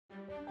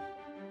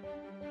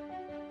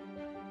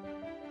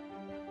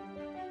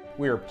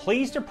We are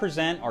pleased to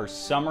present our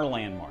summer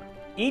landmark.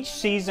 Each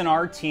season,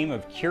 our team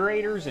of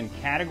curators and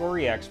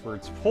category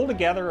experts pull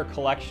together a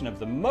collection of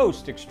the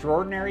most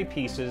extraordinary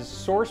pieces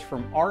sourced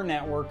from our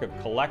network of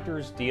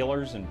collectors,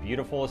 dealers, and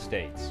beautiful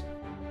estates.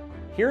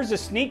 Here's a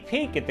sneak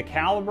peek at the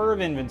caliber of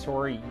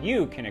inventory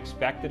you can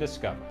expect to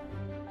discover.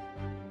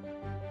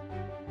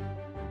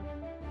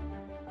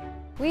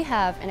 We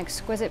have an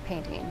exquisite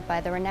painting by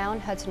the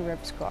renowned Hudson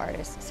River School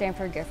artist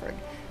Sanford Gifford,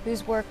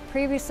 whose work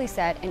previously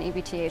set an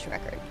EBTA's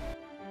record.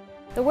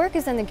 The work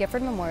is in the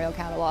Gifford Memorial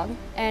Catalog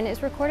and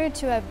is recorded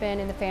to have been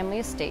in the family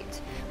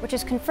estate, which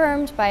is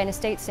confirmed by an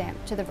estate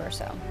stamp to the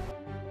verso.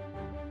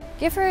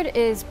 Gifford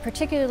is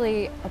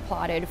particularly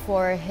applauded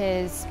for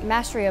his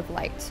mastery of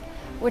light,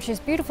 which is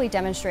beautifully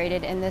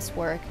demonstrated in this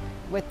work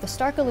with the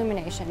stark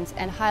illuminations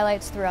and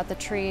highlights throughout the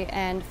tree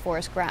and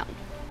forest ground.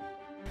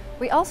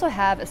 We also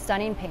have a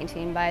stunning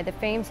painting by the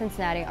famed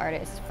Cincinnati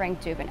artist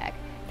Frank Duveneck,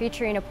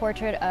 featuring a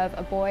portrait of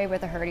a boy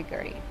with a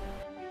hurdy-gurdy.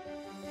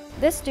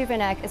 This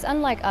Duveneck is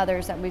unlike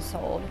others that we've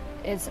sold.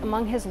 It's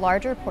among his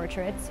larger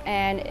portraits,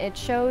 and it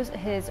shows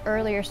his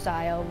earlier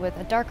style with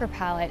a darker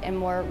palette and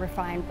more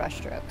refined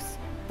brushstrokes.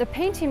 The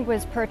painting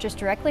was purchased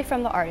directly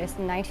from the artist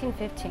in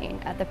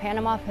 1915 at the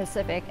Panama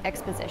Pacific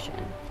Exposition.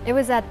 It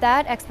was at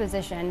that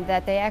exposition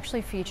that they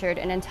actually featured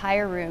an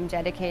entire room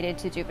dedicated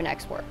to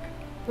Duveneck's work.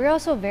 We're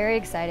also very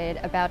excited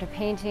about a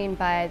painting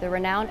by the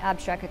renowned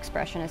abstract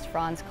expressionist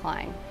Franz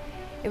Kline.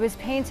 It was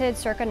painted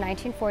circa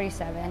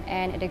 1947,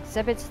 and it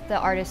exhibits the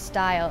artist's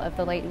style of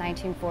the late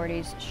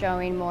 1940s,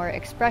 showing more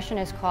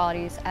expressionist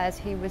qualities as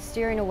he was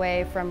steering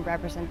away from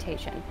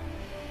representation.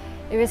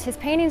 It was his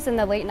paintings in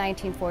the late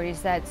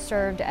 1940s that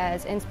served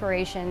as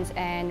inspirations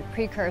and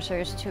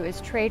precursors to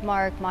his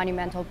trademark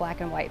monumental black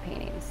and white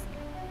paintings.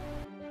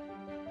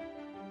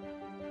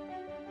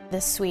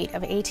 This suite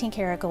of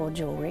 18-karat gold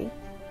jewelry,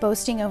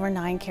 boasting over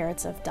 9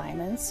 carats of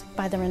diamonds,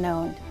 by the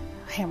renowned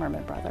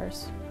Hammerman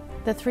brothers.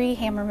 The 3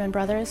 Hammerman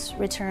brothers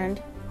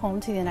returned home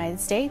to the United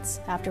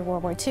States after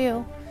World War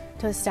II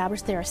to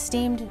establish their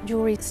esteemed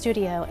jewelry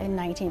studio in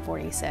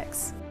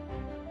 1946.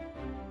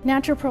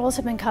 Natural pearls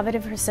have been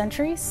coveted for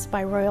centuries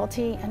by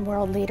royalty and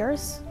world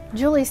leaders.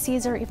 Julius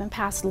Caesar even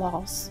passed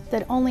laws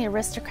that only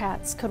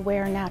aristocrats could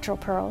wear natural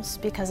pearls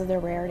because of their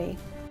rarity.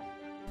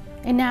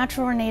 A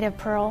natural or native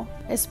pearl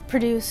is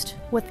produced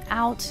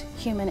without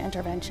human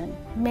intervention,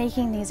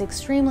 making these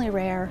extremely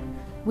rare.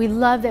 We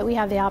love that we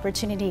have the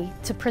opportunity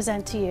to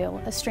present to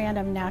you a strand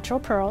of natural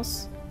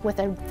pearls with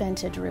a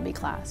vintage ruby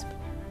clasp.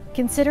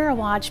 Consider a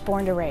watch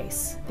born to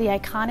race, the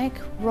iconic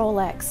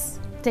Rolex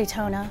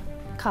Daytona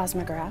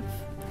Cosmograph,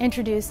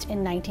 introduced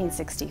in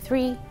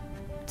 1963,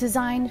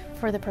 designed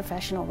for the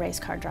professional race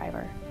car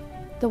driver.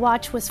 The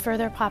watch was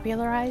further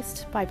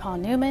popularized by Paul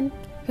Newman,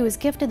 who was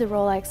gifted the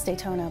Rolex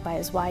Daytona by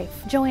his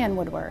wife, Joanne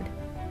Woodward,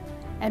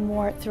 and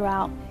wore it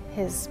throughout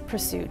his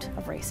pursuit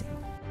of racing.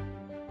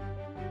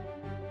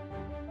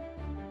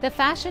 The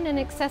fashion and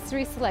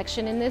accessory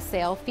selection in this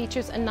sale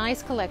features a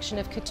nice collection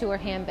of couture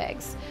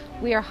handbags.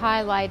 We are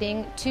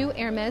highlighting 2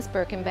 Hermes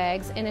Birkin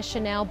bags and a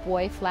Chanel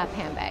boy flap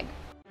handbag.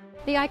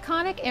 The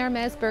iconic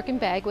Hermes Birkin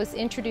bag was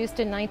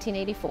introduced in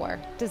 1984,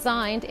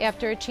 designed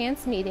after a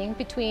chance meeting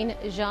between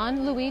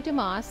Jean-Louis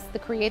Dumas, the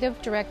creative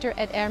director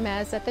at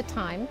Hermes at the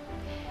time,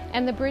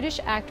 and the British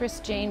actress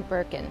Jane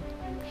Birkin.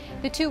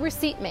 The 2 were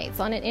seatmates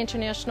on an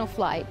international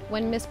flight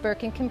when Miss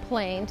Birkin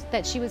complained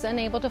that she was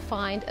unable to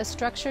find a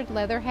structured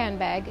leather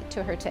handbag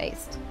to her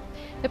taste.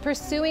 The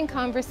pursuing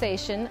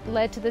conversation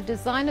led to the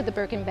design of the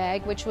Birkin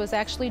bag, which was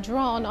actually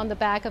drawn on the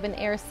back of an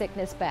air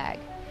sickness bag.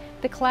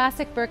 The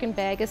classic Birkin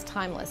bag is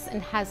timeless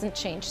and hasn't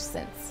changed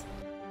since.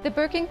 The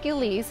Birkin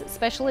Gillies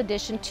Special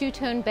Edition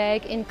 2-tone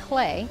bag in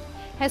clay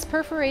has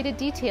perforated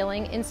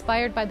detailing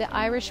inspired by the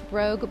Irish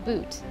brogue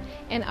boot,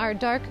 and our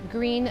dark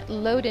green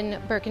Loden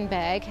Birkin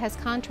bag has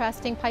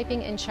contrasting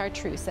piping and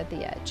chartreuse at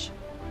the edge.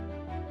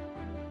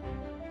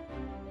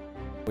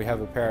 We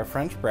have a pair of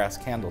French brass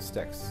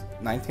candlesticks,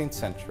 19th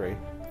century,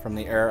 from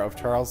the era of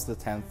Charles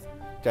X,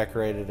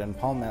 decorated in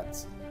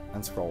palmettes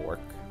and scrollwork.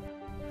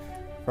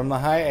 From the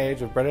high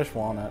age of British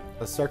walnut,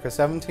 a circa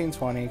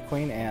 1720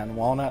 Queen Anne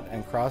walnut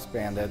and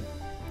cross-banded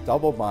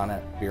double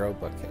bonnet bureau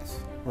bookcase.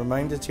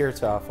 Romain de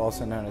Tirtoff,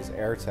 also known as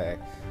Erte,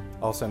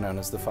 also known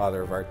as the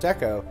father of Art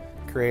Deco,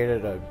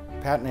 created a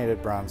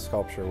patinated bronze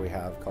sculpture we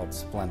have called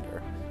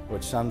Splendor,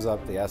 which sums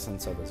up the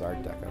essence of his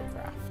Art Deco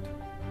craft.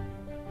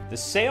 The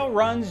sale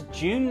runs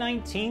June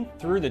 19th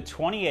through the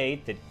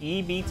 28th at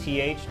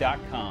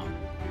ebth.com.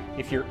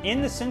 If you're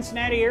in the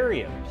Cincinnati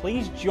area,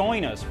 please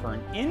join us for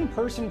an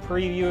in-person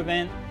preview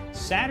event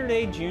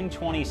Saturday, June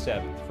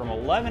 27th from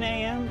 11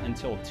 a.m.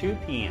 until 2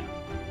 p.m.